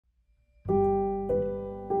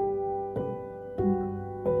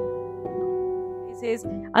says,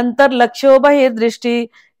 Antar Laksho Bahir Drishti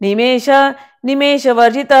Nimesha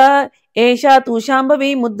Varjita Esha Tu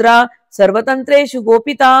Shambhavi Mudra Sarvatantreshu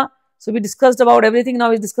Gopita. So we discussed about everything.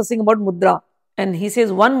 Now he's discussing about Mudra. And he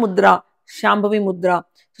says one Mudra, Shambhavi Mudra.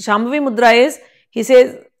 So Shambhavi Mudra is, he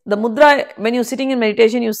says, the Mudra, when you're sitting in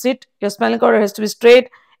meditation, you sit, your spinal cord has to be straight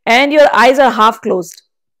and your eyes are half closed.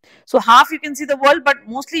 So half you can see the world, but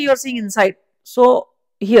mostly you're seeing inside. So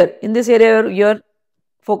here, in this area, you're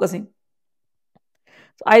focusing.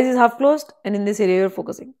 So eyes is half closed and in this area, you're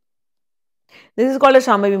focusing. This is called a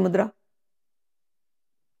Shambhavi Mudra.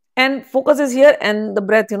 And focus is here and the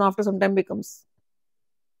breath, after some time becomes,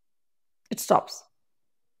 it stops.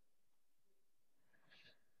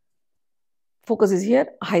 Focus is here,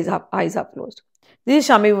 eyes are closed. This is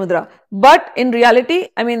Shambhavi Mudra. But in reality,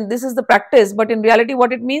 this is the practice, but in reality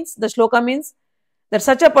what it means, the shloka means that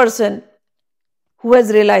such a person who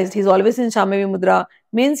has realized he's always in Shambhavi Mudra,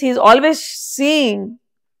 means he's always seeing.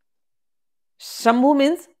 Shambhu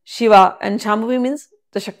means Shiva and Shambhavi means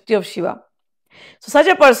the Shakti of Shiva. So such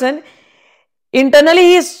a person, internally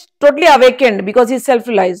he is totally awakened because he is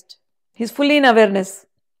self-realized. He is fully in awareness.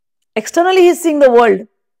 Externally he is seeing the world.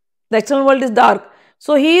 The external world is dark.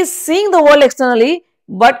 So he is seeing the world externally,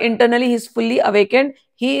 but internally he is fully awakened.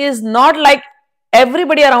 He is not like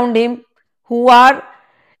everybody around him who are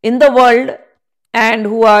in the world and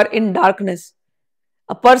who are in darkness.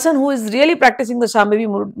 A person who is really practicing the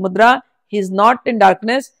Shambhavi Mudra, he is not in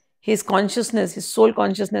darkness. His consciousness, his soul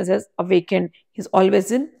consciousness has awakened. He is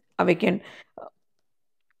always in awakened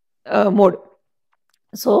mode.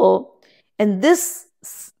 So, in this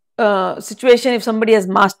situation, if somebody has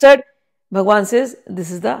mastered, Bhagavan says,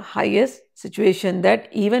 this is the highest situation, that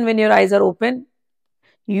even when your eyes are open,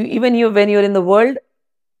 when you're in the world,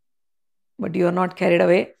 but you are not carried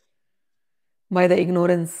away by the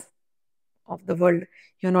ignorance of the world.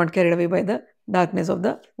 You are not carried away by the darkness of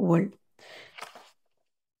the world.